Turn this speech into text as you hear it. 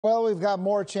Well, we've got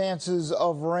more chances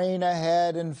of rain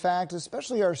ahead. In fact,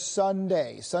 especially our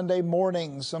Sunday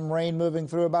morning, some rain moving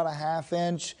through, about a ½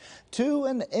 inch to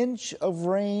an inch of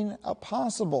rain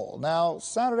possible. Now,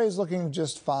 Saturday's looking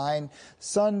just fine.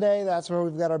 Sunday, that's where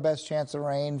we've got our best chance of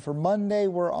rain. For Monday,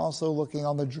 we're also looking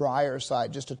on the drier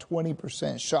side, just a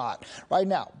 20% shot. Right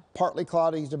now, partly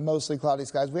cloudy to mostly cloudy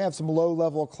skies. We have some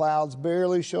low-level clouds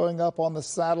barely showing up on the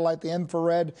satellite, the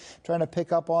infrared, trying to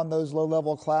pick up on those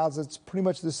low-level clouds. It's pretty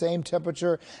much the same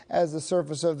temperature as the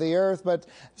surface of the earth, but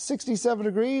 67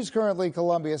 degrees currently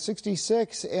Columbia,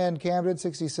 66 in Camden,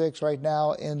 66 right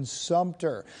now in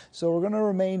Sumter. So we're going to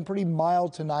remain pretty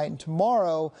mild tonight, and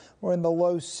tomorrow we're in the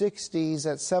low 60s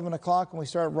at 7 o'clock, and we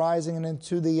start rising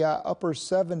into the upper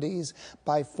 70s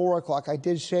by 4 o'clock. I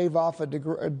did shave off a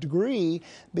degree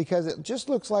because it just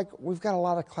looks like we've got a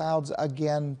lot of clouds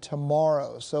again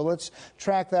tomorrow. So let's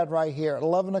track that right here. At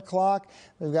 11 o'clock,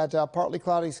 we've got partly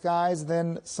cloudy skies,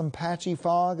 then some patchy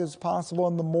fog is possible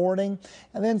in the morning,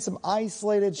 and then some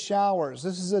isolated showers.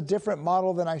 This is a different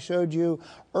model than I showed you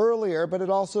earlier, but it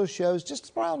also shows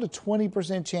just around a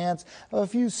 20% chance of a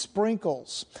few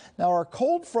sprinkles. Now, our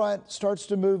cold front starts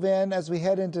to move in as we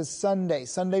head into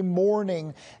Sunday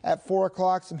morning at 4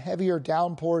 o'clock, some heavier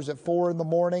downpours at 4 in the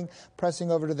morning, pressing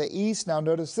over to the east. Now,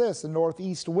 notice this, the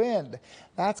northeast wind.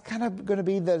 That's kind of going to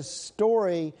be the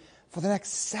story for the next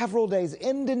several days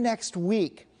into next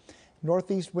week.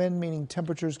 Northeast wind meaning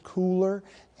temperatures cooler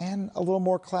and a little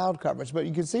more cloud coverage. But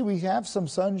you can see we have some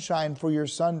sunshine for your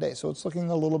Sunday, so it's looking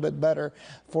a little bit better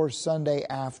for Sunday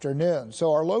afternoon.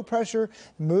 So our low pressure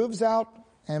moves out,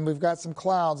 and we've got some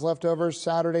clouds left over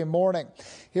Saturday morning.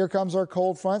 Here comes our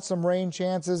cold front, some rain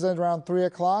chances at around 3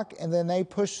 o'clock, and then they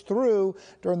push through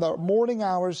during the morning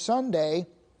hours Sunday.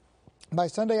 By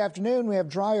Sunday afternoon, we have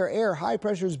drier air. High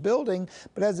pressure is building,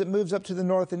 but as it moves up to the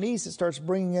north and east, it starts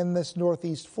bringing in this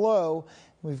northeast flow.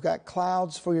 We've got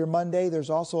clouds for your Monday. There's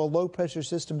also a low pressure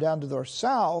system down to the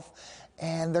south,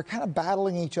 and they're kind of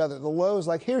battling each other. The low is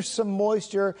like, here's some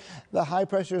moisture. The high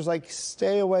pressure is like,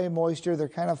 stay away moisture. They're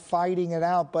kind of fighting it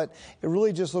out, but it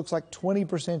really just looks like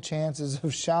 20% chances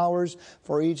of showers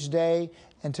for each day,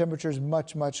 and temperatures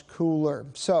much, much cooler.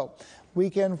 So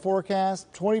weekend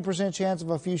forecast, 20% chance of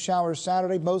a few showers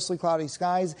Saturday, mostly cloudy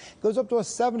skies. Goes up to a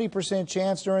 70%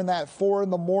 chance during that 4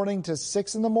 in the morning to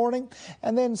 6 in the morning.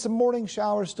 And then some morning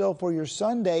showers still for your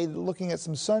Sunday, looking at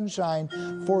some sunshine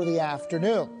for the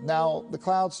afternoon. Now, the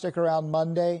clouds stick around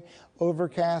Monday.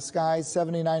 Overcast skies,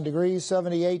 79 degrees,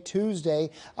 78 Tuesday,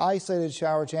 isolated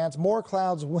shower chance. More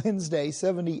clouds Wednesday,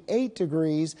 78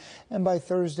 degrees. And by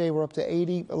Thursday, we're up to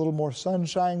 80. A little more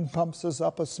sunshine bumps us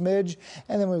up a smidge.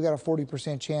 And then we've got a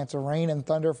 40% chance of rain and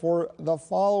thunder for the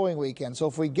following weekend. So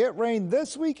if we get rain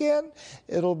this weekend,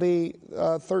 it'll be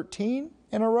 13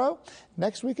 in a row.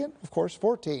 Next weekend, of course,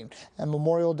 14. And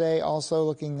Memorial Day also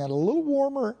looking at a little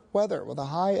warmer weather with a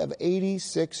high of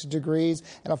 86 degrees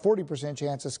and a 40%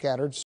 chance of scattered